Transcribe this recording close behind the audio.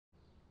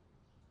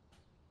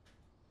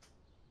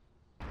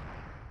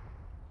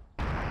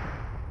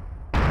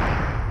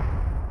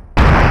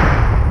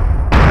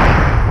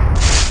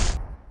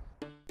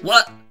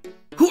What?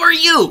 Who are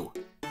you?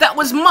 That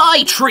was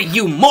my tree,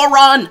 you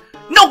moron!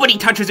 Nobody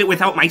touches it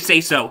without my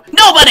say-so.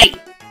 Nobody!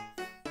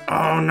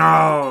 Oh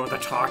no, the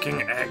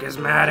talking egg is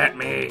mad at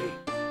me.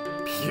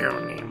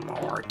 Puny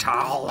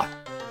mortal.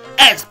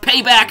 As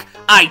payback,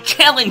 I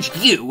challenge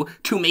you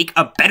to make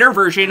a better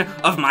version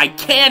of my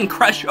Can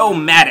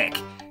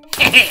Crush-O-Matic.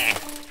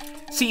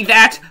 See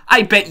that?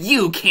 I bet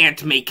you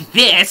can't make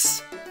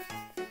this.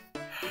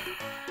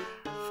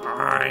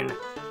 Fine.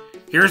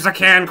 Here's a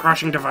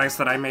can-crushing device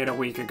that I made a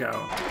week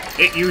ago.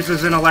 It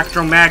uses an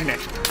electromagnet.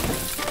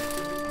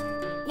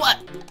 What?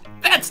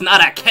 That's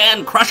not a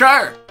can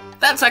crusher!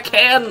 That's a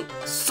can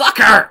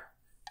sucker!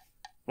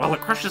 Well,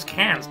 it crushes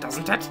cans,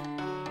 doesn't it?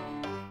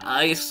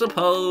 I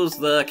suppose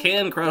the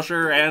can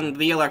crusher and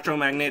the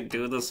electromagnet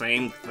do the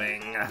same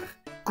thing.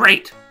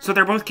 Great! So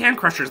they're both can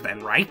crushers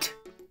then, right?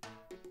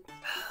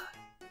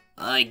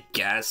 I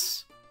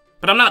guess.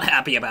 But I'm not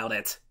happy about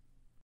it.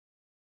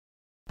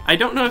 I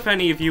don't know if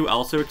any of you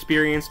also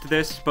experienced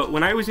this, but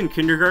when I was in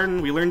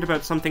kindergarten, we learned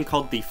about something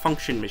called the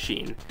function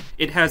machine.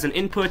 It has an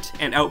input,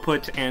 an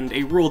output, and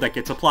a rule that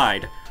gets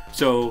applied.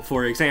 So,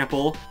 for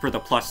example, for the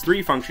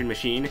 +3 function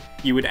machine,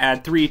 you would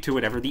add 3 to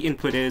whatever the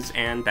input is,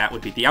 and that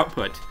would be the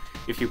output.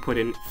 If you put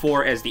in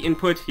 4 as the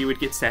input, you would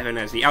get 7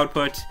 as the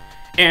output,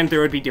 and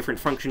there would be different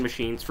function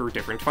machines for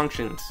different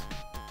functions.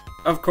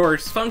 Of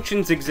course,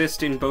 functions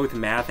exist in both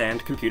math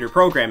and computer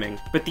programming,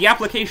 but the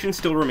application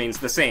still remains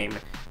the same.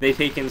 They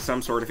take in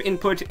some sort of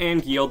input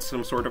and yield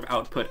some sort of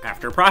output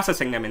after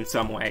processing them in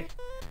some way.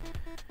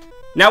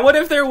 Now what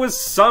if there was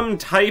some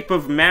type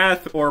of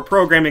math or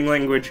programming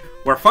language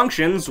where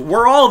functions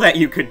were all that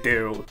you could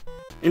do?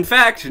 In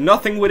fact,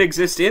 nothing would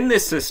exist in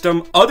this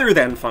system other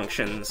than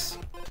functions.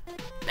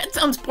 That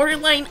sounds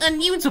borderline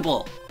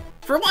unusable.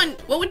 For one,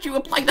 what would you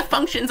apply the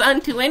functions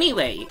onto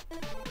anyway?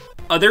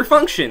 Other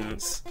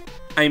functions.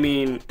 I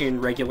mean, in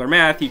regular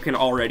math, you can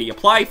already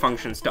apply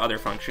functions to other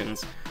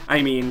functions.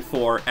 I mean,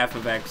 for f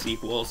of x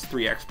equals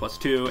 3x plus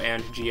 2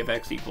 and g of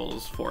x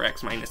equals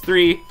 4x minus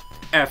 3,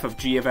 f of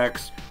g of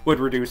x would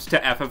reduce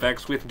to f of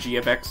x with g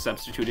of x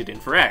substituted in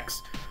for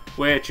x,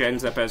 which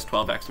ends up as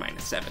 12x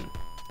minus 7.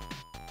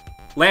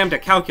 Lambda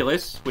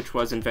Calculus, which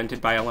was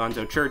invented by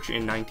Alonzo Church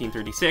in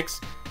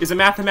 1936, is a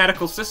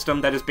mathematical system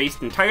that is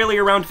based entirely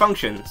around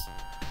functions.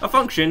 A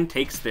function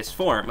takes this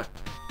form.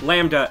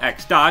 Lambda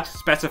x dot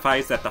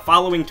specifies that the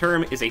following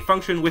term is a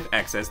function with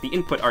x as the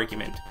input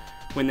argument.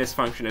 When this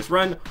function is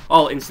run,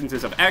 all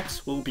instances of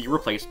x will be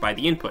replaced by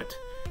the input.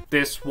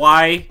 This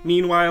y,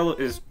 meanwhile,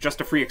 is just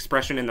a free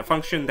expression in the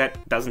function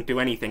that doesn't do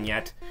anything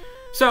yet.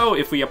 So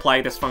if we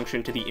apply this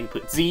function to the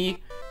input z,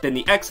 then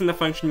the x in the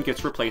function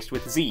gets replaced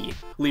with z,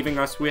 leaving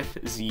us with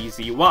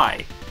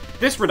zy.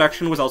 This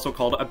reduction was also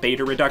called a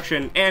beta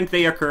reduction, and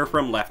they occur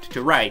from left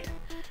to right.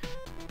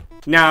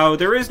 Now,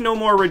 there is no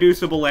more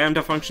reducible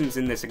lambda functions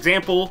in this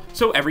example,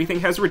 so everything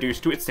has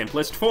reduced to its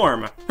simplest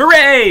form.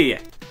 Hooray!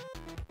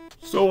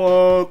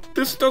 So,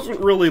 this doesn't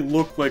really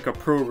look like a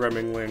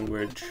programming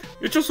language.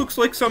 It just looks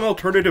like some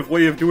alternative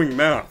way of doing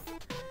math.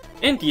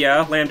 And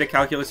yeah, Lambda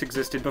Calculus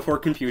existed before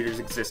computers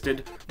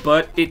existed,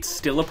 but it's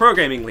still a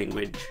programming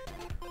language.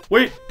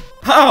 Wait,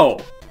 how?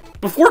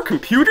 Before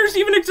computers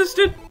even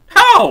existed?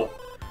 How?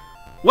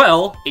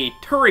 Well, a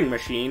Turing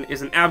machine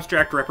is an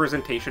abstract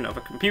representation of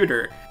a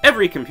computer.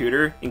 Every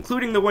computer,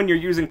 including the one you're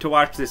using to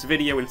watch this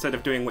video instead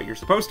of doing what you're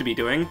supposed to be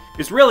doing,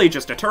 is really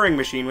just a Turing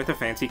machine with a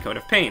fancy coat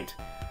of paint.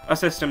 A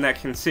system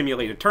that can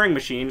simulate a Turing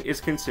machine is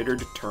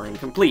considered Turing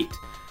complete.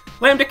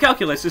 Lambda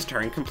Calculus is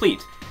Turing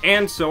complete,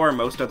 and so are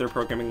most other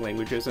programming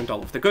languages and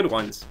all of the good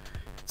ones.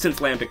 Since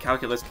Lambda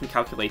Calculus can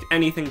calculate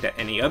anything that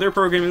any other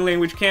programming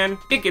language can,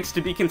 it gets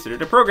to be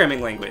considered a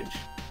programming language.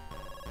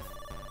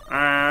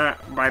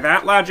 By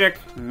that logic,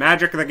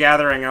 Magic the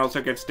Gathering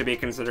also gets to be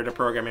considered a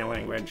programming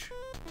language.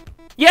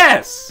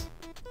 Yes!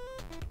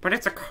 But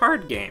it's a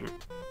card game.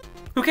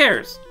 Who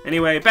cares?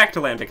 Anyway, back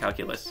to Lambda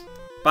Calculus.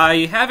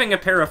 By having a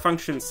pair of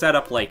functions set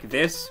up like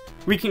this,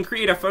 we can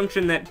create a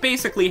function that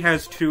basically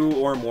has 2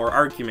 or more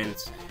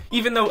arguments,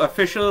 even though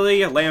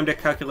officially Lambda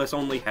Calculus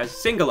only has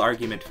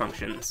single-argument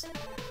functions.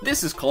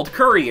 This is called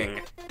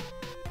currying.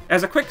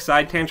 As a quick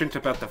side tangent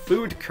about the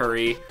food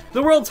curry,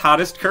 the world's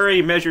hottest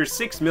curry measures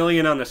 6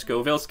 million on the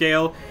Scoville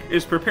scale,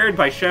 is prepared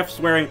by chefs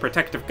wearing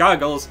protective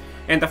goggles,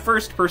 and the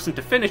first person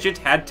to finish it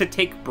had to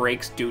take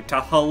breaks due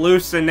to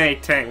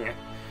hallucinating.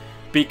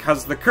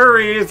 Because the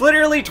curry is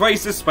literally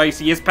twice as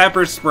spicy as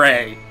pepper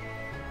spray.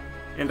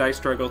 And I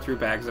struggle through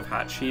bags of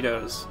hot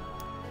Cheetos.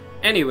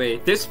 Anyway,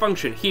 this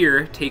function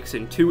here takes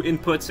in 2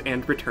 inputs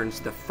and returns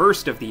the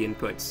first of the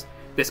inputs.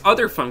 This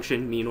other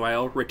function,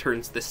 meanwhile,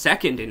 returns the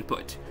second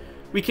input.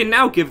 We can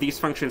now give these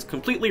functions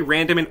completely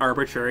random and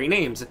arbitrary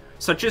names,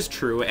 such as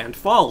true and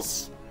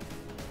false.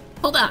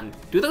 Hold on,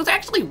 do those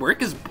actually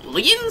work as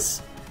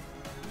booleans?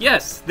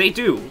 Yes, they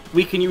do.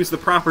 We can use the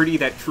property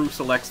that true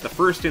selects the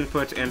first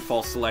input and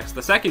false selects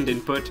the second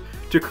input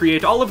to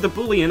create all of the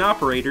Boolean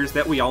operators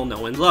that we all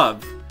know and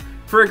love.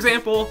 For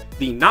example,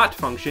 the not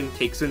function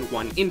takes in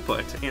 1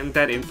 input, and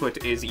that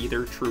input is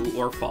either true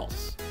or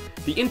false.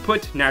 The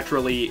input,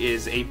 naturally,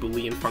 is a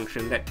Boolean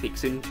function that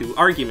takes in 2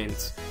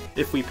 arguments.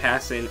 If we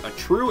pass in a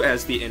true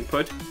as the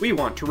input, we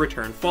want to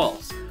return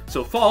false.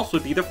 So false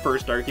would be the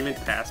first argument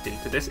passed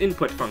into this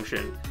input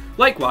function.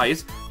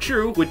 Likewise,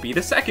 true would be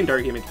the second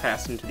argument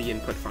passed into the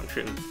input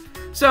function.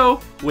 So,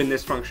 when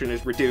this function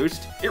is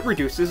reduced, it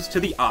reduces to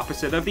the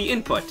opposite of the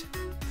input,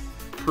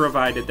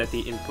 provided that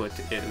the input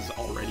is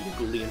already a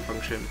Boolean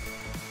function.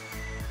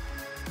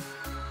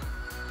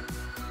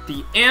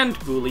 The AND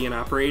Boolean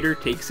operator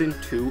takes in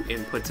 2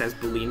 inputs as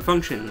Boolean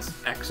functions,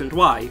 x and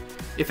y.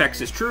 If x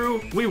is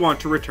true, we want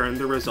to return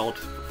the result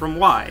from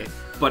y,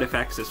 but if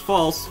x is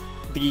false,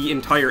 the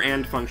entire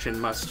AND function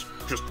must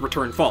just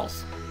return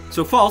false.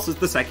 So false is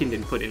the second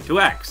input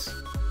into x.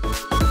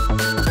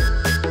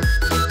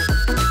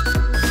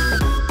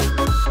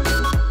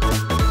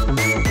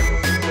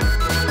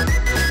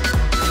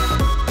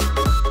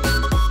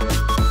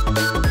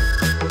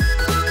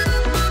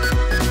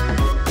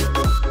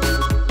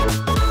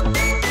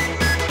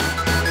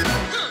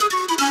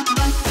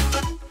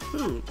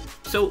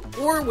 So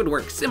OR would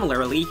work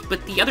similarly,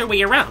 but the other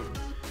way around.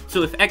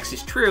 So if x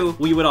is true,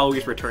 we would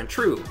always return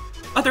true.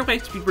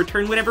 Otherwise, we'd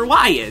return whatever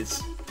y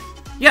is.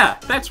 Yeah,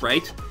 that's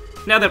right.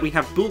 Now that we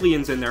have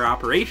booleans in their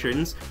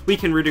operations, we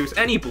can reduce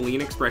any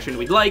boolean expression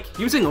we'd like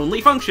using only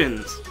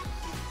functions.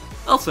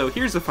 Also,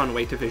 here's a fun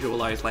way to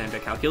visualize lambda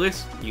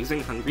calculus,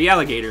 using hungry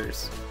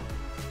alligators.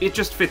 It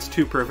just fits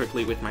too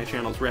perfectly with my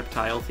channel's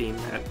reptile theme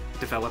that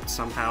developed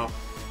somehow.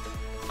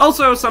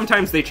 Also,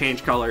 sometimes they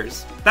change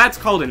colors. That's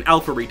called an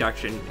alpha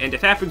reduction, and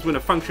it happens when a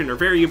function or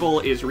variable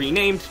is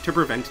renamed to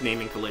prevent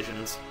naming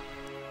collisions.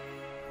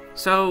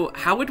 So,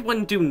 how would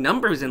one do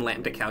numbers in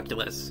lambda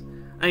calculus?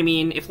 I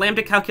mean, if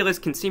lambda calculus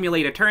can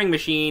simulate a Turing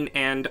machine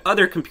and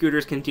other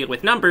computers can deal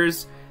with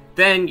numbers,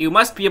 then you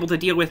must be able to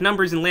deal with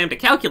numbers in lambda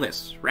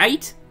calculus,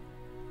 right?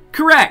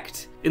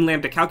 Correct! In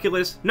lambda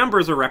calculus,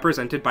 numbers are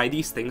represented by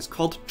these things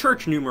called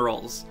church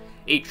numerals.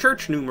 A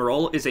church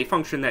numeral is a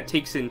function that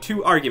takes in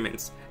 2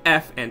 arguments,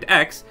 f and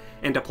x,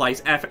 and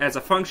applies f as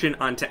a function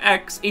onto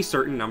x a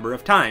certain number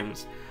of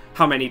times.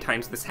 How many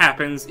times this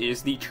happens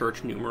is the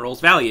church numeral's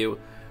value.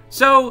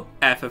 So,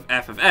 f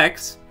of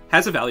x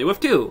has a value of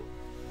 2.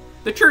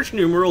 The church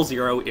numeral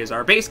 0 is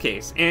our base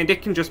case, and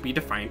it can just be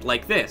defined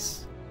like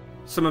this.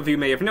 Some of you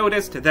may have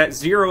noticed that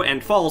 0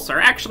 and false are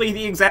actually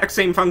the exact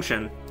same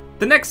function.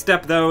 The next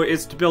step, though,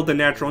 is to build the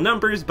natural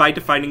numbers by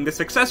defining the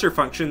successor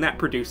function that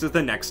produces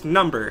the next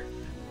number.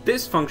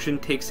 This function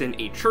takes in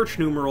a church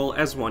numeral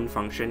as one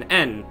function,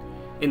 n.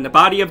 In the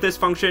body of this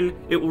function,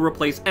 it will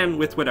replace n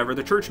with whatever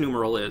the church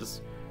numeral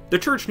is. The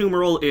church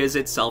numeral is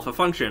itself a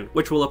function,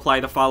 which will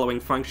apply the following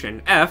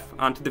function f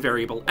onto the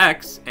variable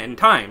x n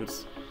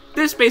times.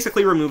 This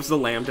basically removes the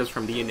lambdas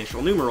from the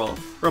initial numeral,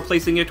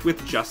 replacing it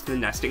with just the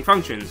nesting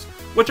functions,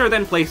 which are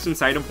then placed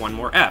inside of one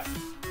more f.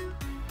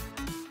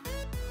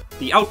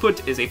 The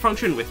output is a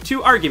function with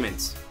 2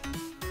 arguments,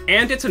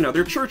 and it's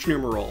another church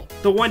numeral,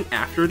 the one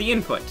after the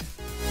input.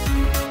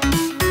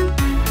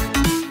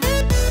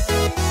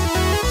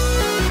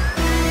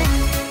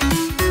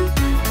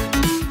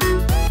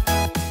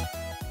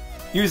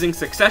 Using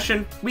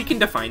succession, we can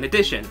define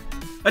addition.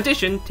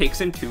 Addition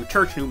takes in 2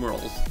 church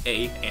numerals,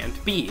 a and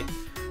b.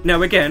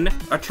 Now again,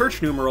 a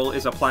church numeral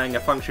is applying a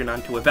function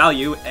onto a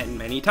value n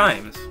many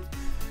times.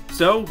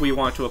 So we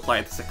want to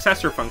apply the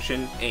successor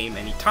function a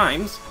many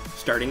times,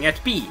 starting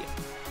at b.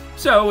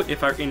 So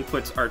if our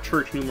inputs are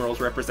church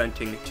numerals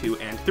representing 2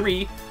 and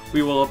 3,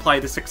 we will apply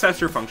the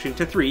successor function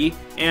to 3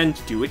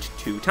 and do it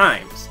 2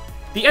 times.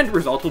 The end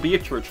result will be a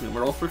church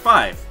numeral for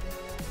 5.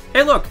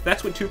 Hey look,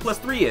 that's what 2 plus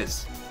 3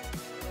 is!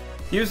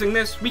 Using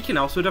this, we can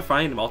also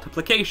define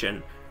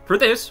multiplication. For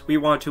this, we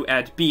want to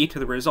add b to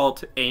the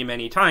result a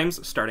many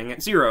times, starting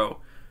at 0.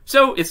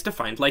 So it's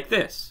defined like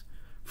this.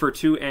 For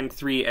 2 and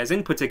 3 as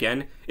inputs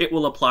again, it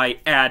will apply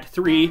add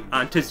 3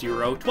 onto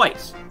 0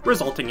 twice,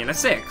 resulting in a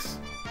 6.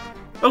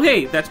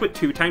 Okay, that's what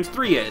 2 times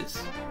 3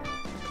 is.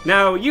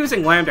 Now,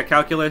 using lambda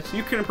calculus,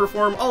 you can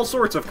perform all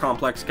sorts of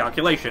complex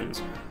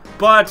calculations,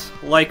 but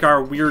like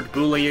our weird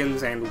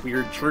booleans and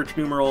weird church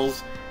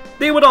numerals,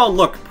 they would all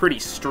look pretty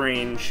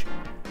strange.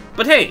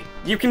 But hey,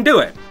 you can do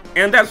it!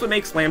 And that's what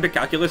makes lambda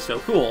calculus so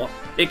cool.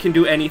 It can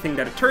do anything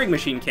that a Turing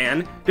machine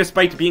can,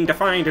 despite being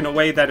defined in a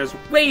way that is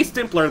way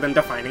simpler than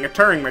defining a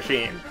Turing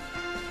machine.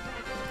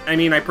 I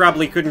mean, I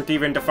probably couldn't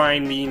even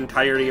define the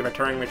entirety of a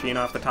Turing machine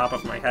off the top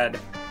of my head.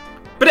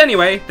 But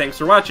anyway, thanks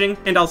for watching,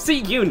 and I'll see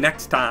you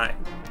next time!